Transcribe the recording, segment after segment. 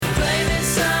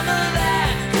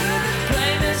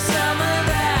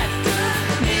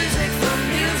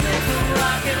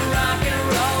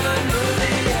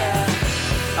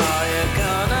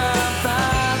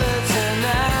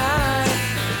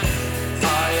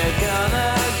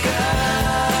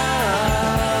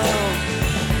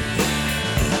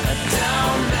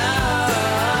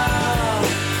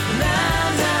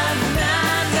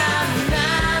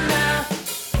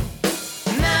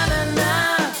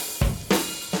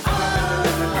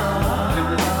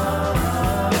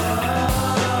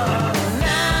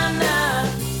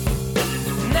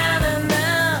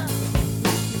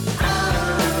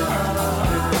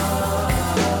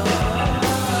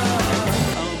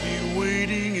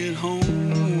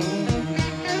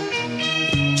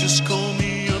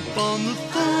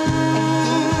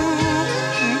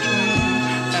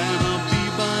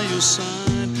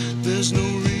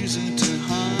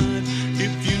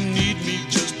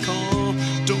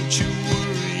don't you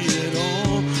worry at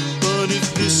all. But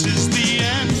if this is the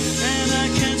end and I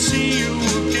can't see you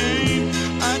again,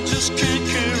 I just can't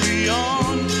carry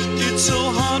on. It's so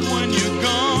hard when you're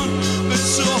gone. It's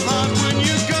so hard when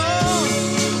you're gone.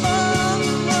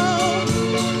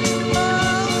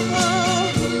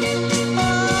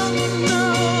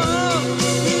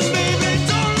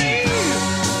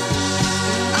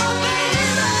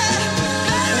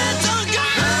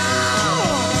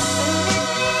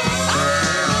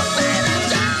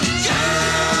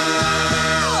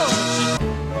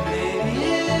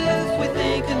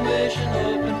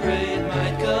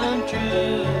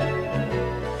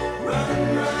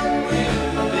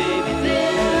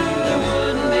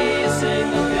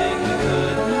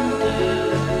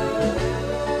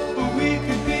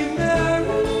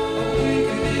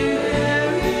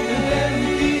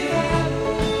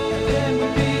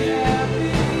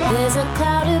 There's a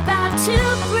cloud about to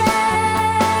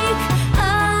break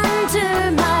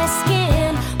under my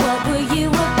skin. What were you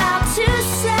about to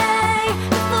say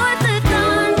before the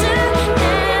thunder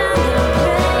and the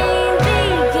rain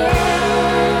begins?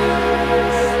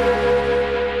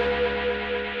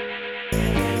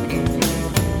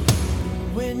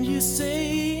 When you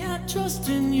say I trust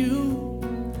in you,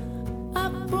 I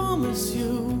promise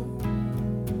you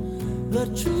the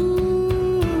truth.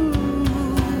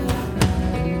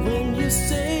 When you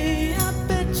say I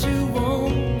bet you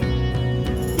won't,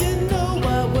 you know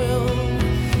I will,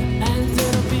 and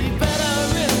it'll be better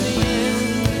in the end.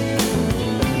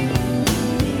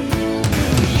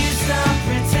 You stop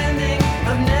pretending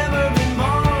I've never been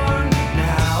born.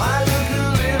 Now I look a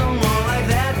little more like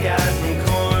that guy's named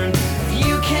Corn. If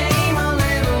you came a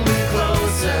little bit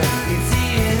closer, you'd see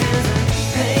it isn't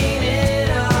painted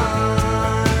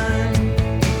on.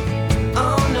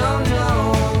 Oh no, no.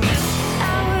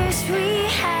 I wish we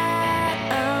had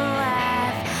a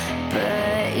laugh,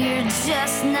 but you're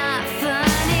just not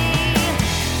funny.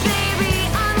 Baby,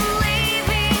 I'm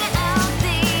leaving out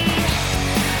the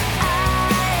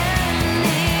irony.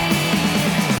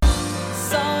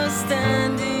 Saw us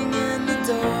standing in the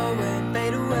doorway,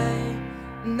 fade away,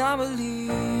 and I believe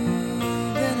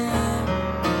in it.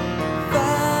 If I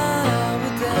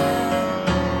were dead,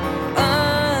 I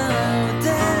were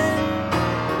dead.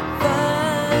 If I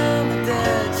were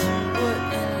dead, you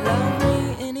wouldn't love me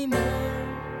anymore.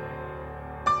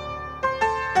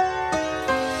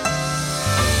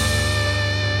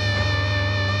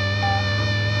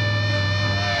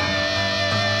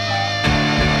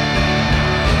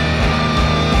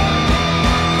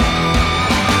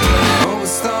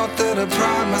 Always thought that I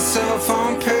pride myself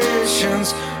on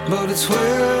patience, but it's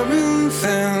wearing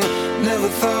thin. Never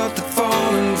thought that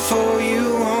falling for you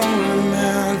only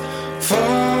meant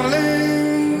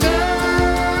falling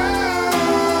down.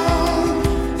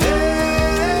 Hey.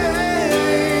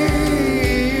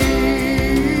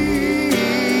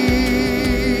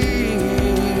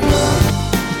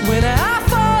 When I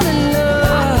fall in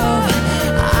love,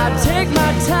 I take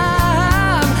my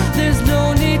time. There's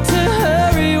no need to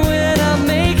hurry when I'm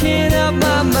making up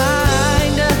my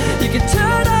mind. You can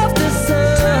turn off the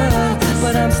sun,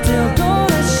 but I'm still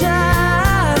gonna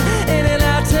shine. And then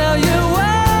I'll tell you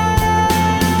why.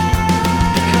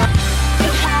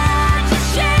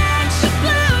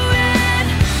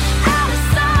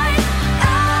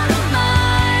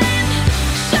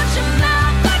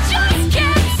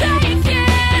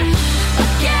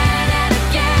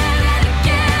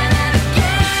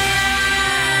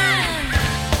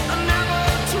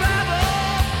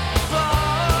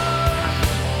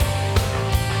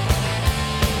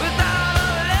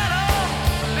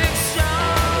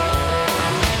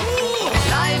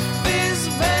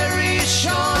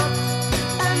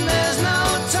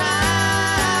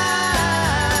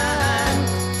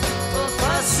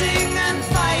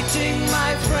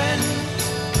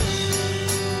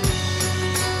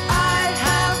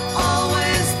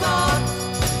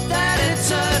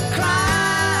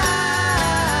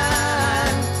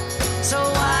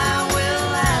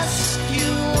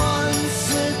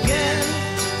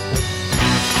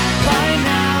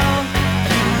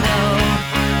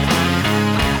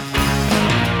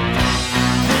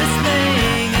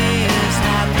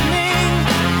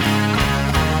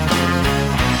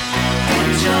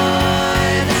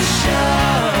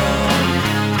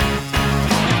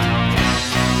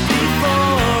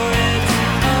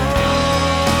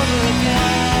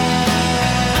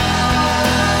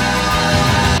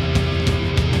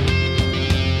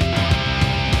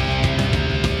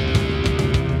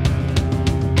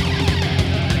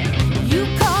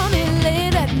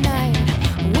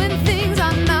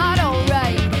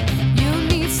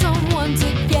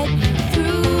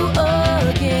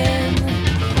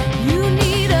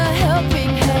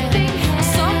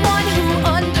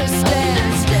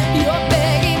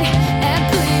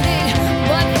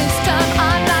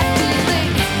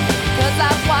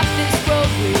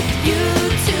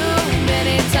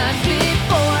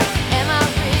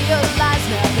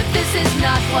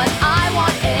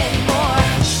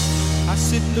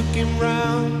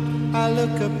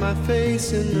 look at my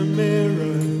face in the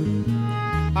mirror,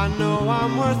 I know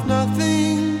I'm worth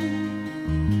nothing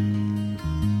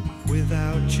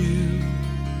without you.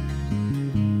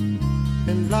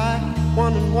 And like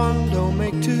 1 and 1 don't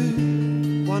make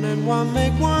 2, 1 and 1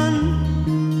 make 1.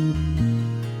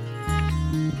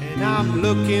 And I'm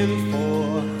looking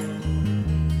for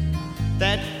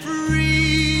that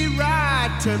free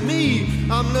ride to me.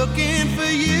 I'm looking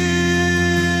for you.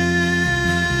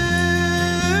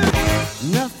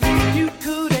 Nothing you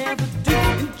could ever do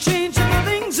can change the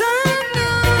things I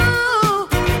know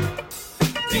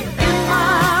deep in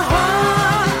my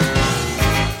heart.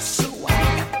 So I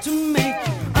got to make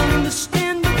you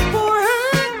understand before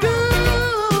I go.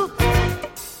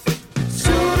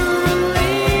 Sooner or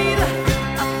later,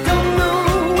 I don't know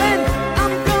when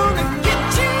I'm gonna get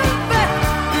you back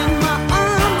in my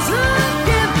arms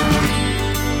again.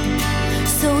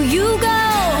 So you go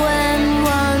and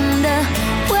wonder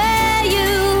where you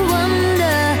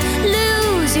wander,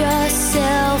 lose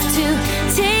yourself to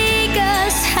take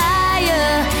us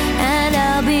higher, and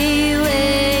I'll be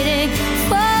waiting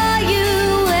for you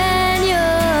when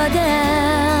you're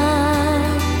down.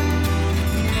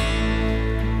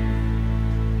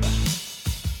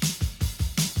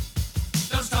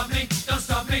 Don't stop me, don't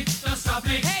stop me, don't stop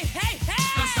me. Hey, hey, hey!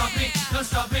 Don't stop me, don't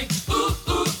stop me. Ooh,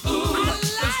 ooh, ooh. Don't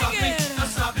stop me,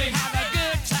 don't stop me. Have a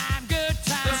good time, good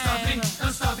time. Don't stop me,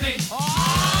 don't stop me.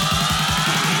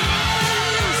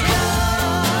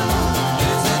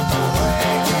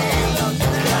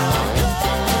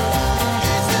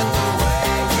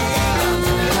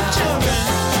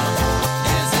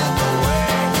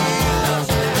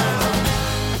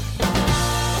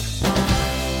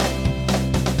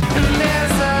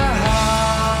 There's a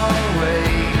hallway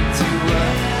to a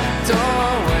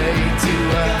doorway to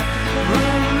a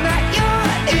room that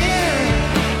you're in,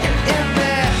 and in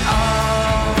there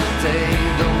all day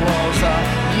the walls are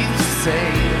you say,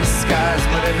 the sky's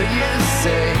whatever you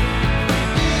say.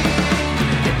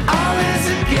 It all is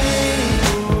a game.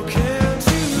 Can't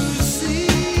you see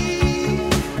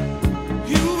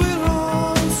you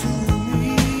belong to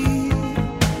me?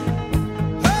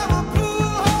 I'm a poor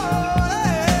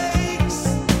heartaches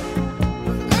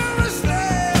with every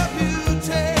step you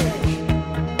take.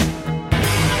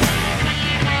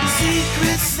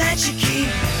 Secrets that you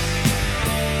keep,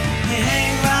 they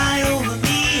hang right over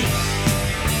me.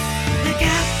 They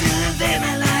captivate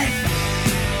my life.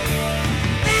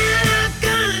 And I'm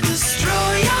gonna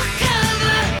destroy your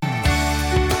cover.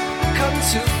 Come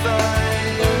to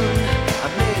find I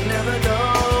may never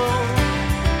know.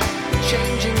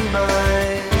 Changing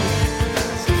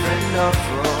minds, a friend or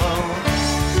foe.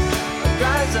 I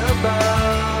rise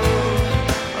above,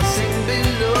 I sing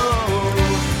below.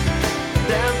 And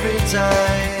every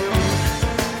time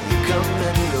you come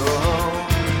and go,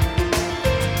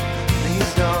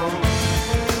 please don't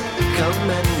come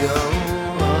and go.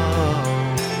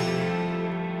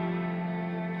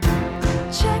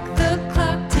 Check the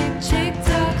clock, tick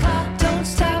tock. Don't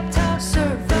stop,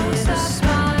 survey the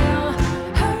smile.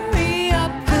 Hurry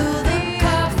up, fill the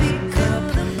coffee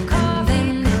cup.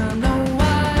 Then in a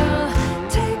while,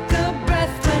 take a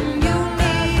breath when you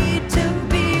need to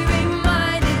be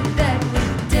reminded that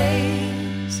with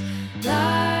days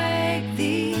like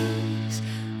these,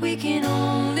 we can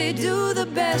only do the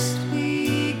best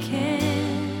we can.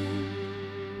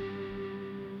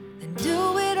 Then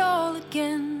do it all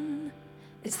again.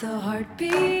 It's the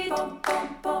heartbeat,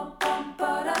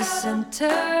 the center,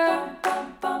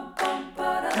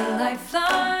 the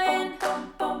lifeline.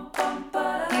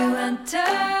 You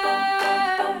enter.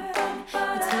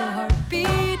 It's the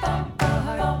heartbeat,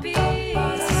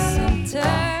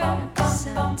 the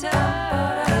center,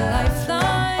 the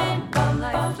lifeline.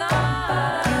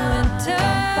 You enter.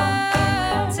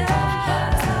 It's the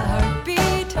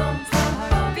heartbeat, the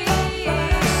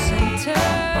center.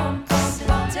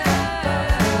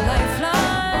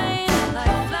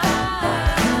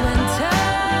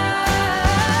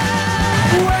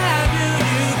 Where do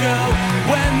you go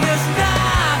when there's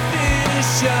nothing to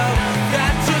show?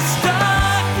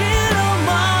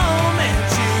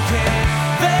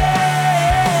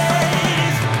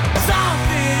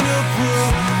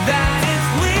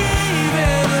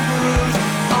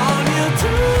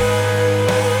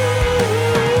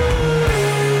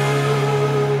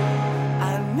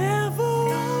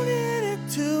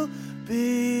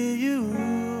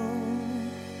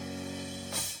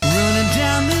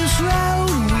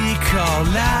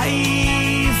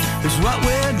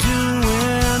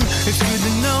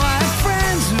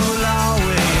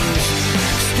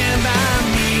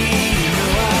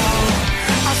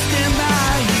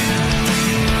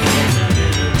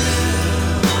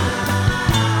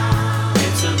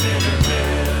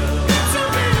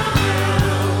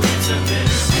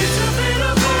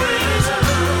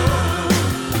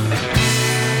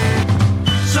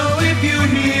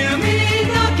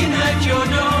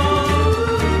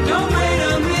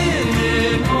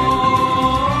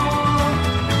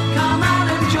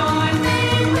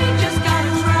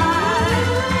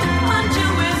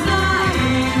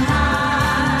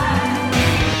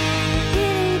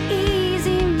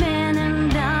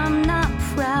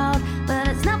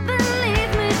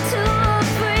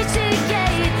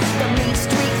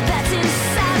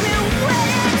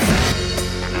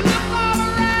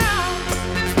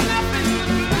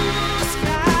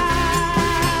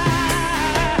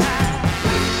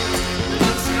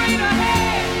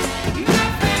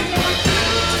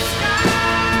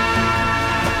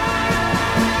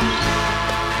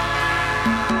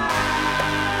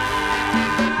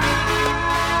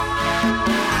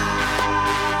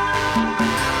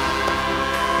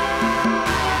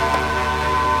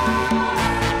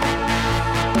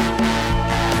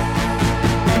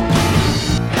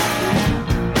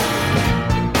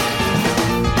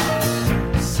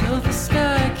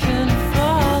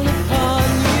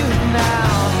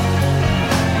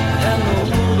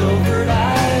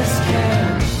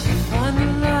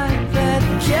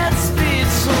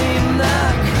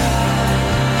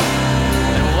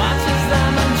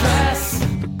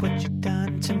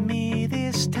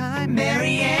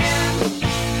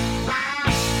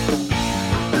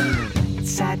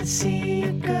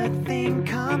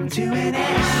 to an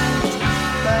end.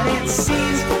 But it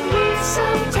seems to me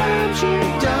sometimes you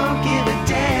don't give a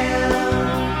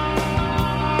damn.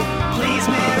 Please,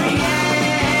 Marianne.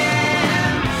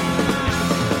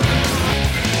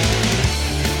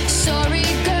 Sorry,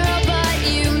 girl, but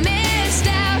you missed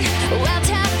out. Well,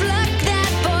 tough luck,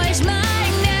 that boy's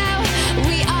mine now.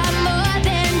 We are more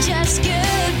than just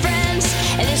good friends.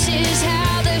 This is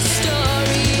how the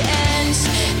story ends.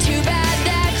 Too bad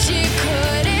that you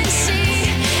couldn't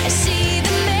see the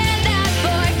man that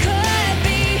boy could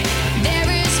be.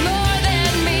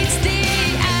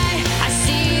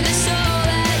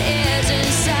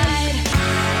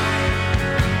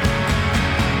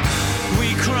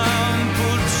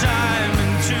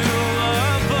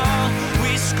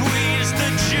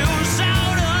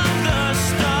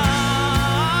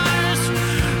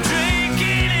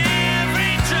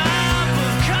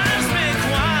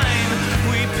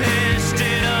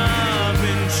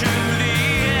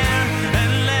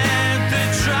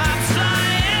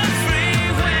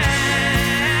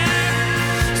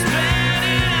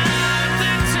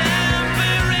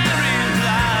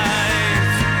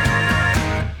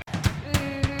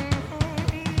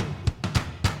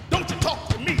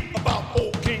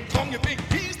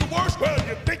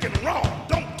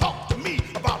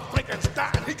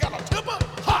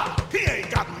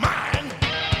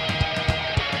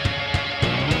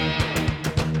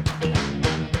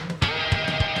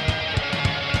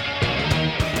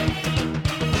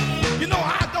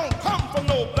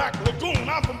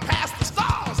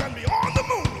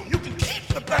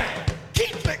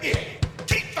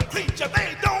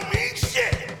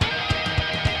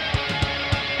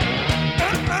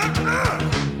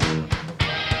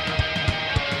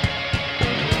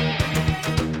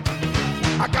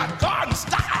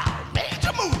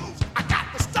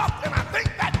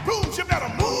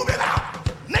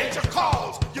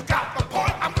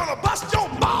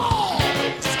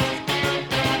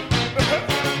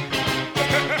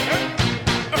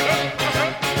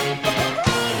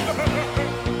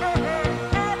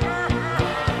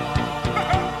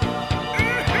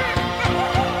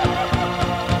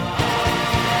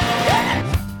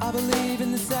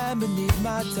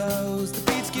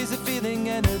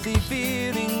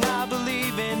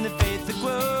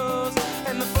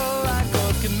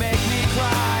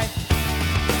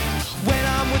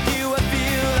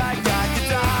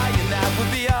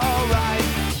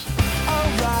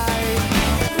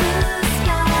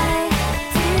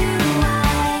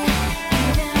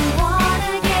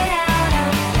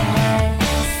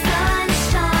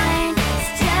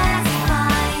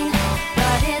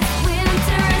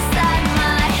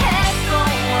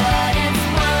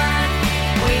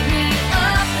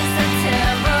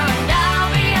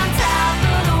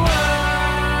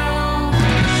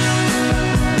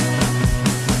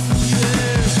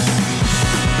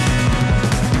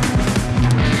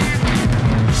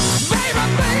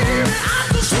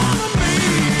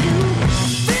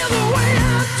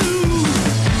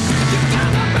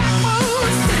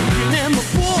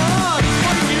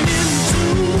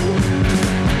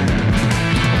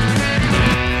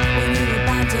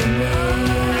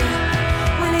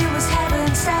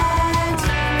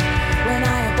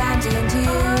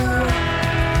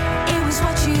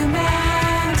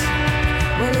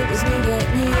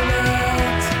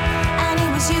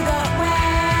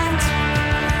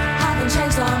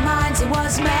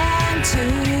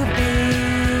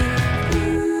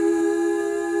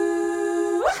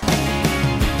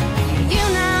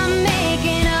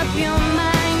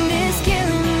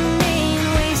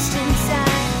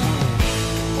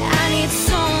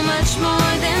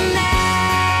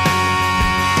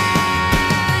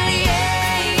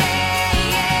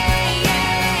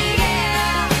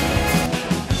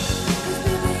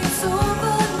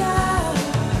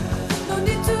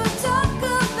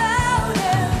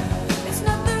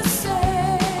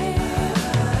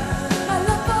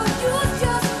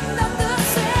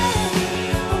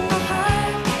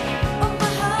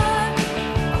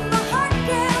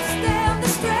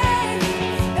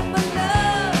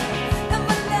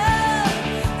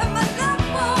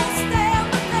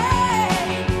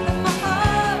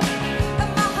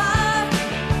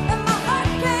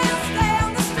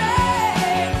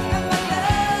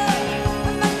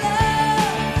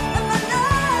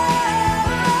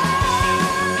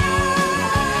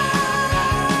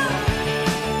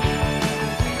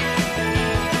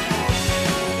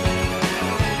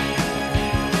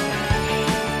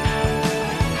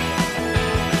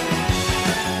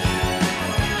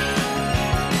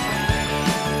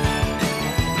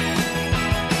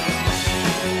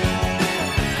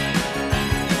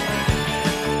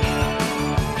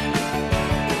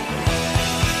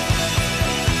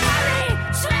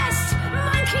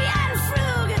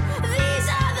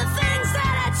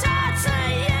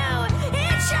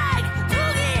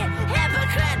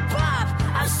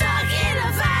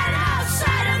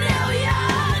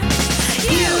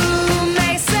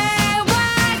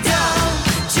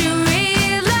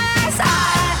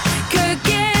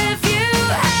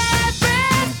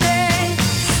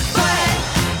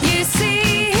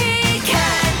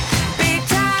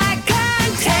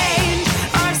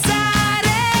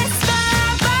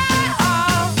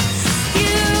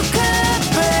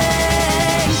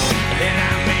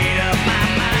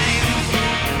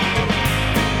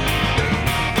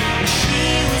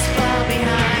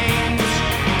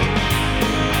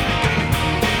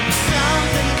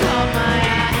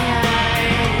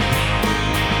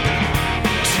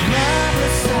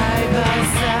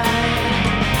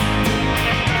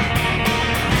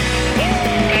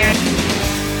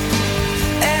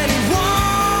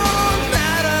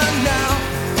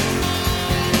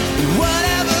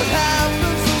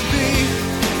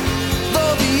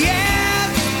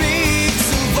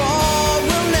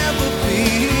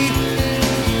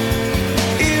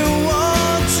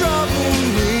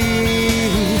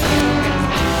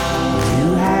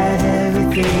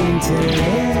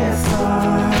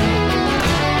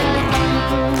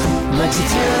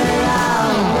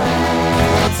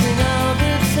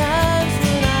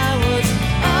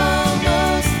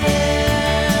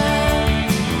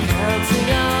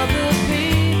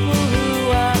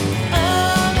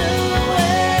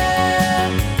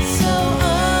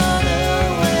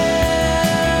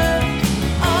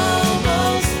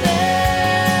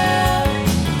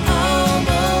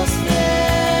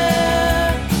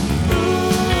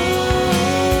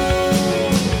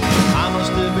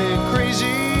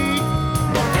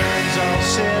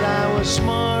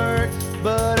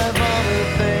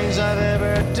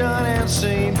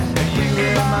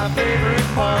 my favorite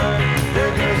part. There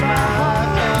goes my heart.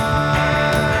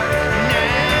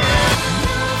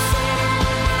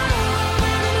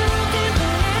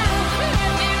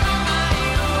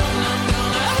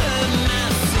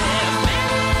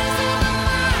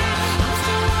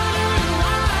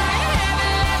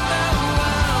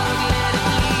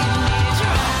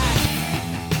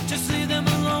 Just leave them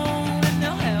alone and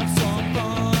they'll have some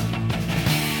fun.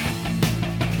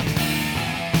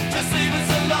 Just leave us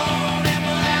alone and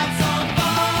we'll have some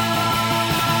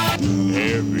fun.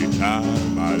 Every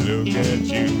time I look at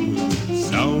you,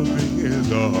 something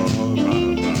is on my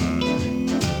mind.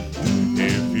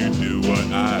 If you do what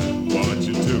I want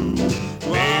you to,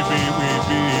 maybe we'd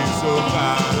be so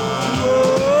fine.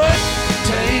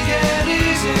 Take it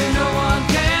easy, no one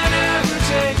can ever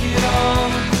take it all.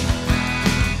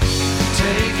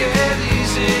 Take it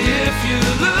easy, if you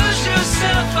lose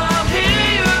yourself, I'll hear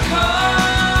your call.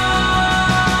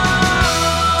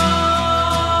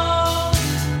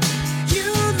 You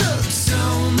look so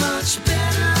much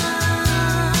better.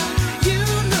 You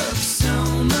look so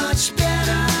much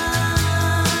better.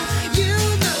 You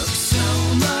look so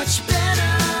much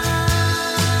better.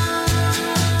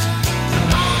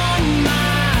 On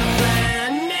my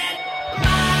planet,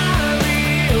 my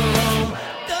real home,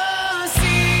 the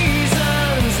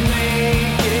seasons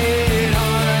make it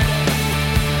hard.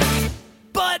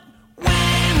 But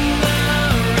when the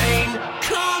rain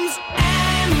comes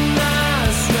and the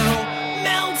snow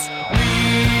melts, we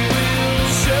will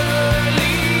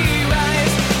surely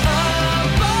rise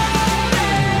above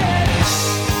it.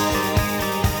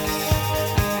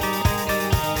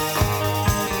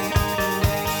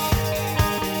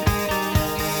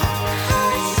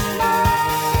 Hush, my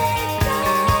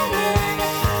darling,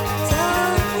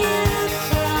 don't you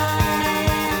cry.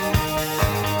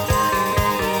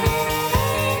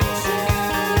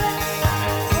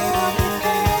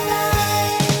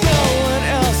 No one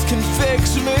else can fix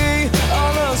me,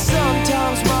 although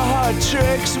sometimes my heart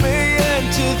tricks me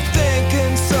into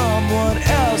thinking someone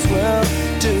else will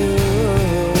do.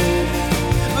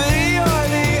 But you're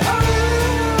the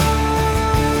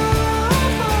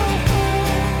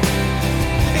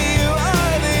you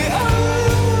are the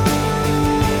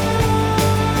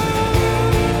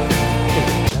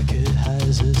Every jacket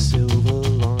has a silver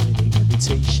lining, every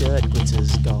t-shirt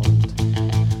glitters gold.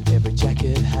 Every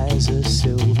jacket has a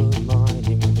silver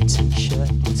lining, every t-shirt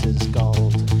glitters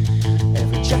gold.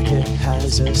 Every jacket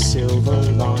has a silver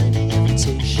lining, every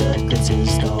t-shirt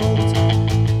glitters gold.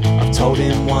 I've told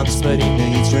him once, but he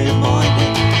needs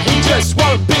reminding. He just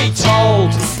won't be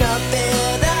told. It's not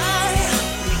that I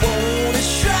wanna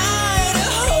try to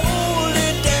hold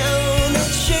it down or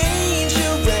change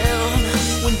around.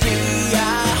 One day I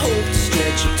hope to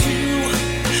stretch it to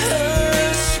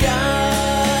her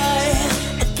sky.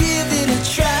 I'll give it a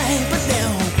try, but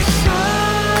now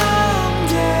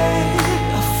someday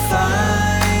I'll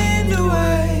find a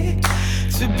way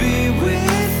to be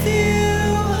with you,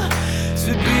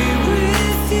 to be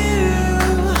with you.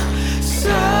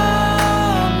 Someday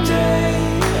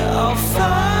I'll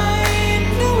find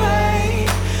a way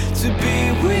to be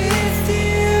with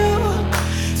you,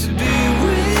 to be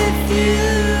with you.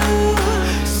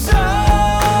 Someday.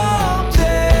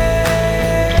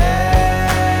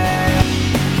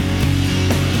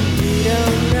 You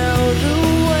don't know the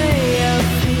way I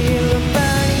feel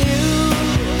about you.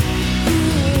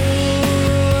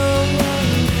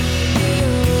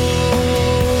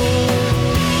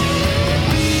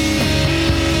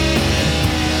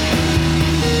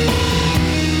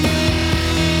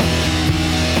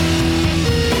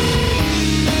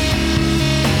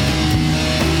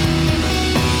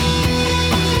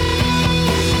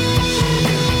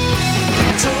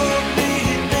 Told me,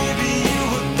 baby, you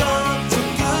were gone for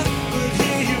good, but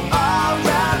here you are,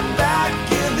 right back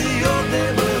in the old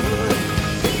neighborhood.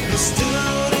 You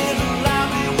stood in a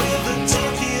lobby with a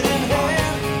ticket in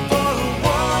hand for a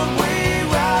one-way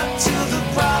ride to the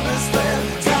promised land.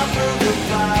 Top of the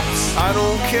pops. I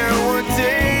don't care what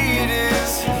day it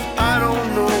is, I don't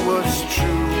know what's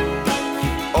true.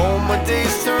 All my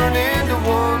days turn into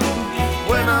one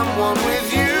when I'm one with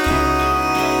you.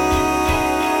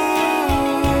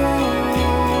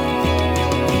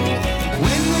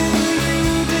 When will you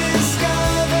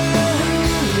discover who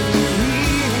we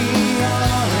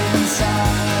are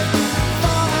inside?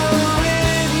 Follow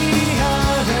any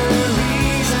other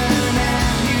reason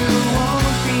and you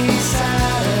won't be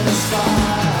satisfied.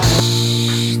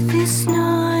 This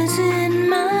noise in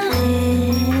my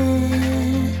head.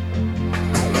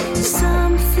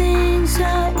 Some things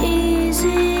are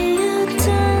easier to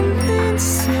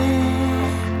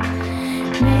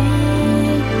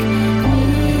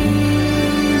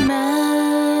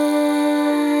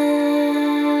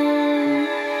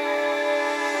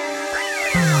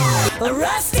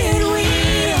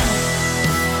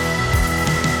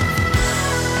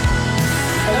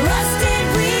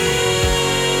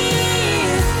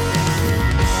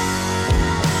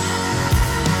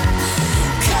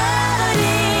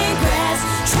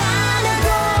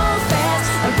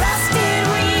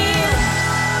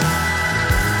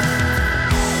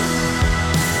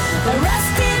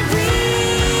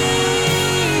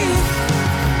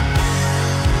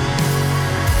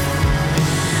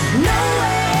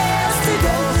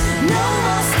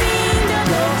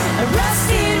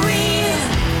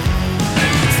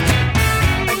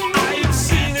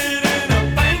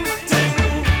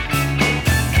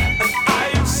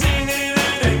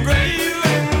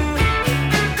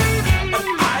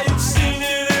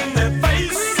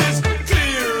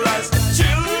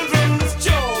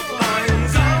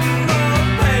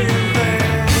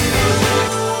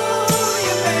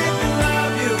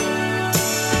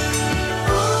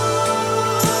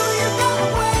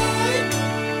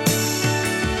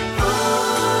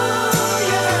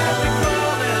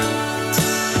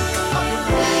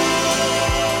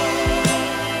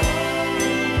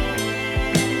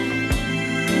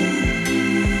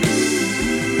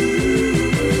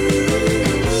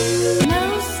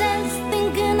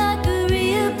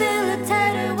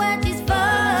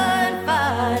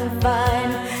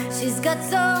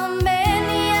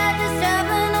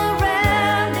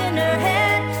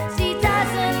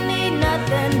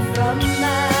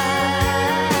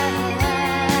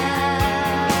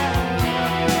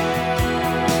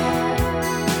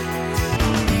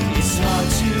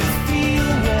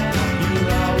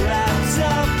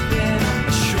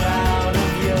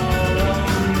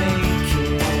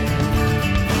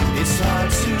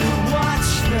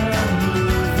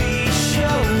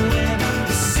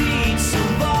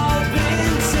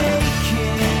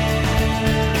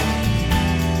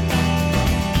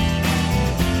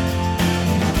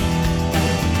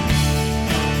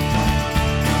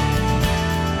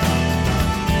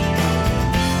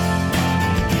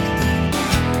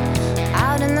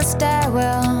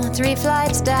 3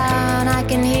 flights down, I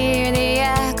can hear the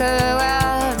echo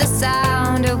of the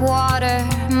sound of water,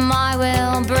 my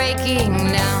will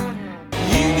breaking down.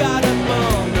 You got a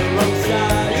bundle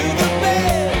alongside of the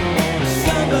bed.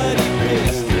 Somebody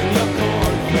pissed in your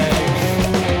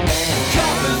cornflakes.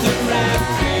 Coppers around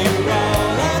to you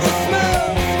all of the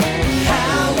smoke.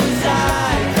 How was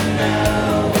I to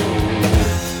know?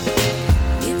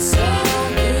 It's so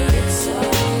good, it's so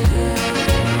good.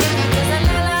 'Cause I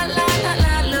la la la la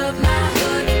la love my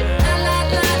hood. La la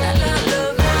la la la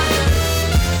love my hood.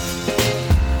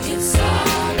 It's so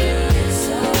good, it's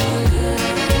so good.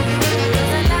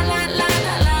 'Cause I la la la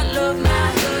la la love my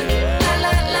hood. La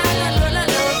la la la la la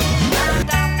love my hood.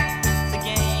 The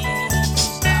game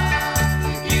stop.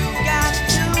 You've got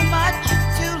too much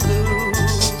to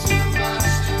lose.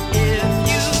 If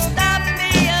you stop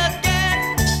me again,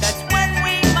 that's when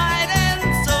we might end.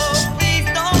 So please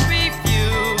don't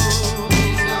refuse.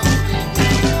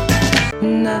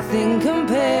 Nothing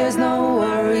compares, no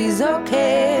worries or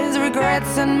cares,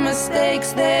 regrets and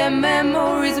mistakes, their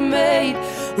memories made.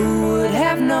 Who would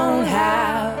have known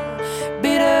how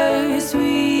bittersweet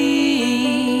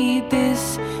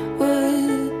this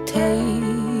would taste?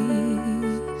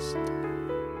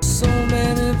 So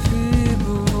many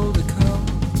people hold a cup.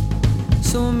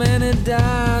 So many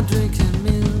die drinking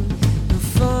milk in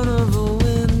front of a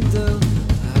window.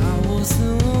 I was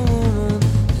the woman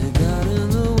that got in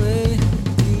the way.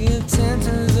 The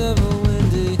intentions of a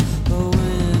windy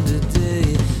day.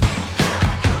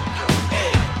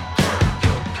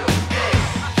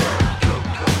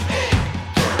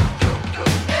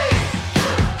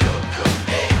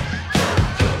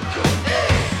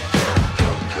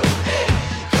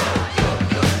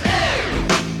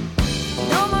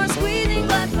 No more squeezing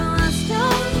blood from a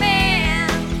stone man.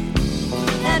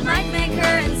 That might make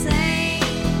her insane.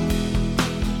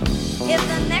 If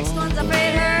the next one's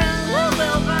afraid her love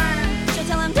will burn, she'll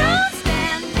tell him don't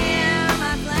stand near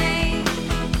my flame.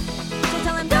 She'll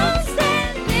tell him don't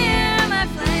stand near my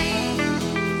flame.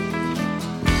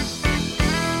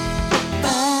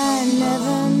 I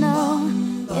never know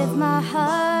if my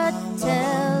heart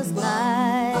tells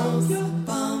lies.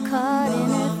 Caught in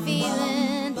a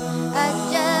feeling I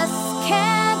just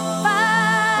can't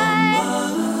fight.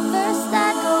 First I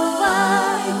go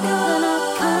up, then I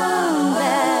come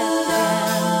back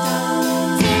down.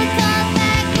 Till I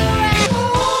come back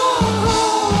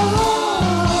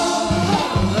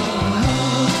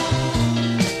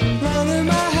Running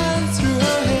my hands through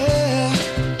her hair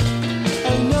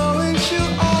and knowing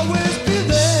she'll always be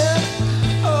there.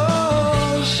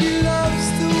 Oh, she loves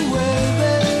the way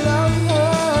they love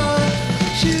her.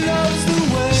 She loves the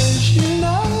way she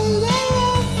knows they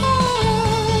love her.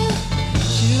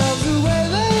 She loves the way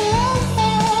they love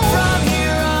her. From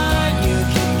here on, you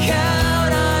can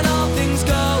count on all things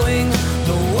going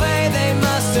the way they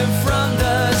must have from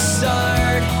the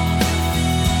start.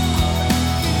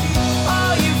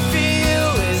 All you feel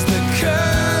is the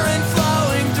current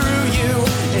flowing through you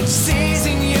and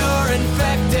seizing your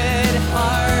infected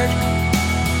heart.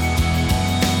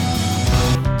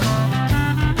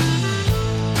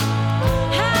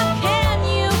 How can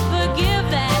you forgive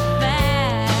that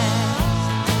fast?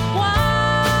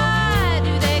 Why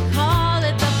do they call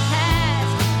it the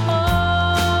past?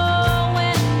 Oh,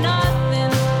 when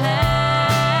nothing's past.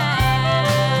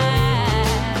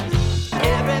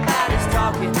 Everybody's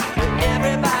talking,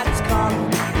 everybody's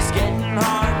calling. It's getting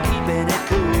hard keeping it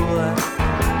cool.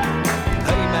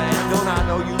 Hey man, don't I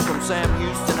know you from Sam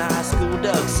Houston High School?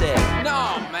 Doug said. No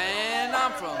man,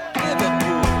 I'm from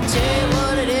Liverpool. Tell you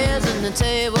what it is and then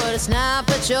tell you what it's not,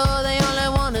 but you're the only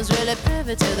one who's really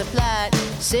privy to the plot.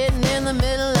 Sitting in the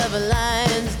middle of a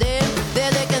lion's den,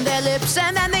 they're licking their lips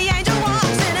and then the angel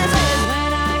walks in his head.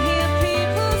 When I hear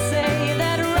people say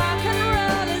that rock and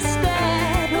roll is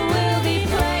dead, we'll be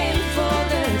praying for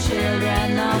the children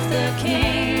of the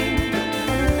king.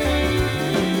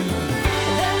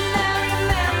 Then I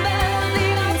remember the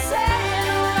old saying,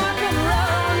 rock and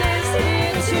roll is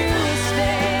here to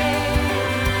stay.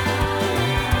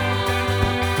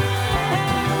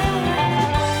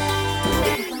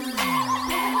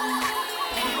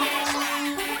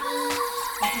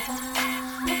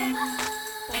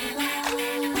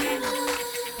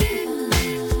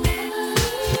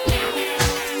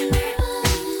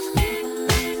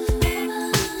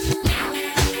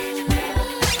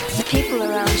 The people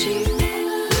around you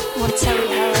won't tell you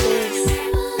how it is.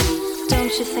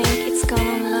 Don't you think it's gone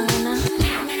on long enough?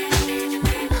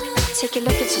 Take a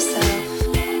look at yourself.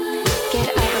 Get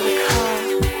out of the car.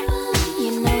 You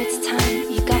know it's time.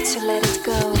 You got to let it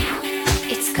go.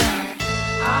 It's gone.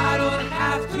 I don't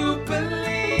have to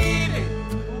believe it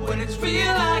When it's real,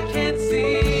 I can't see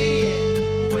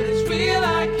it. When it's real,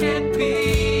 I can't be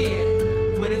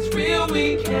it. When it's real,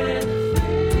 we can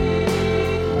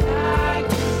feel like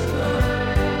the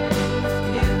sun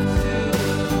into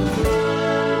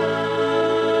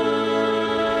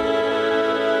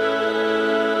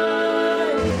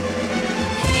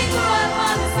He grew up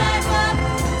on the sidewalk,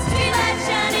 streetlight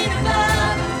shining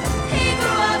above. He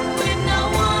grew up with no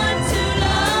one to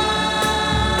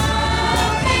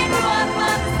love. He grew up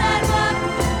on the sidewalk.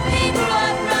 He grew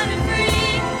up running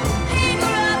free. He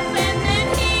grew up and then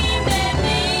he met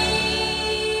me.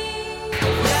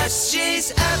 Yes, she's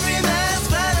every man's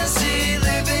fantasy,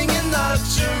 living in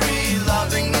luxury,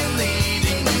 loving and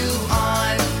leading you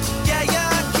on. Yeah,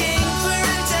 you're a king for a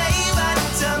day, but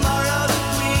tomorrow the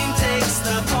queen takes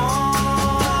the pawn.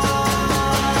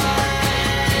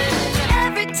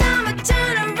 Every time I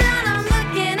turn around, I'm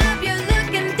looking up, you're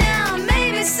looking down.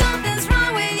 Maybe something's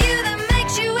wrong with you that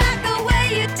makes you act the way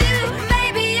you do.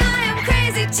 Maybe I am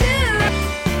crazy too.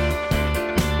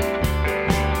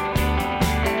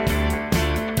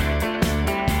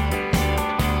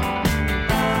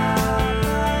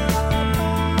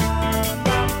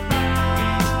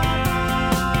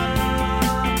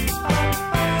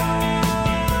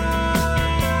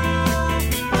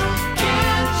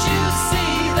 Can't you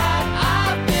see that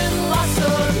I've been lost so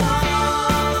long?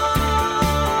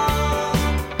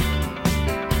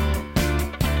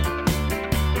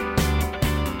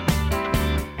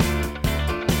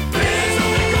 There's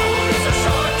only gold, it's a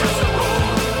shortcut to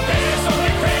rule. There's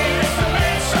only pain, it's the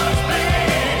nation's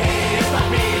bleeding. He is not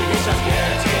me, he's just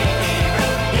getting even.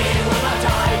 He will not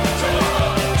die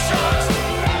tomorrow, shucks.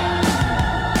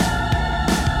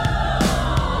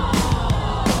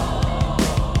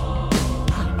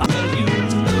 You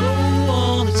know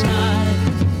all the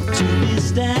time to be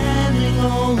standing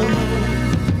all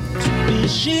alone, to be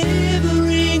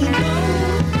shivering and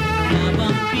cold. Now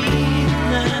I'm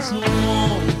feeling as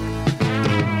alone.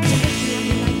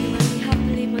 You have to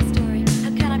believe my story.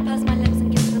 How can I purse my lips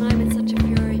and kiss when I'm in such a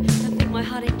fury? I feel my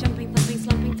heartache jumping, thumping,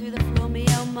 slumping through the floor. Me,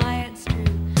 oh my, it's true,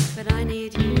 but I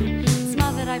need you. The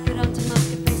smile that I put on to mask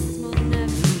your face is more than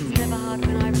nervous. It's never hard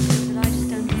when I reflect that I just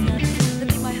don't deserve it.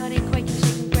 Look at my heartache quaking,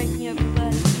 shaking, breaking every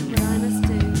word. What I must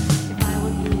do if I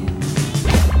want you.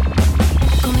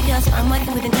 Call me girls, I'm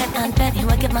working with intent and bet who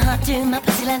I give my heart to, my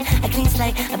pussy land, a clean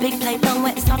slate, a big plate, long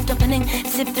wet, soft opening,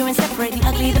 sift through and separate the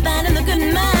ugly, the bad and the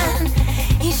good man.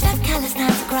 Each left callous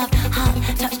hands to grab, heart,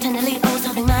 touch tenderly, always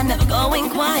holding mine, never going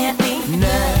quietly.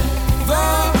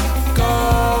 Never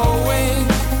going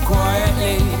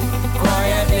quietly,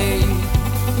 quietly.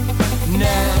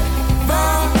 Never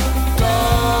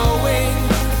going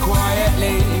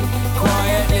quietly,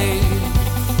 quietly.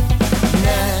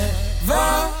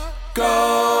 Never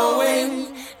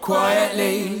going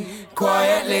quietly,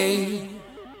 quietly.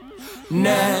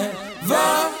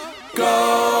 Never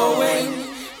going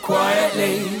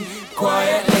quietly,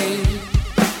 quietly.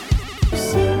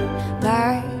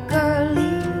 Like a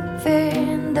leaf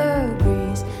in the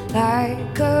breeze,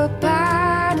 like a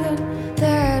pattern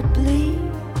that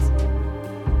bleeds.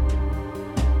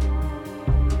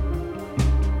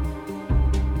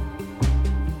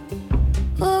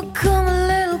 Oh, come a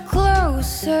little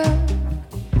closer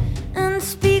and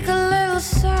speak a little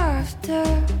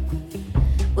softer.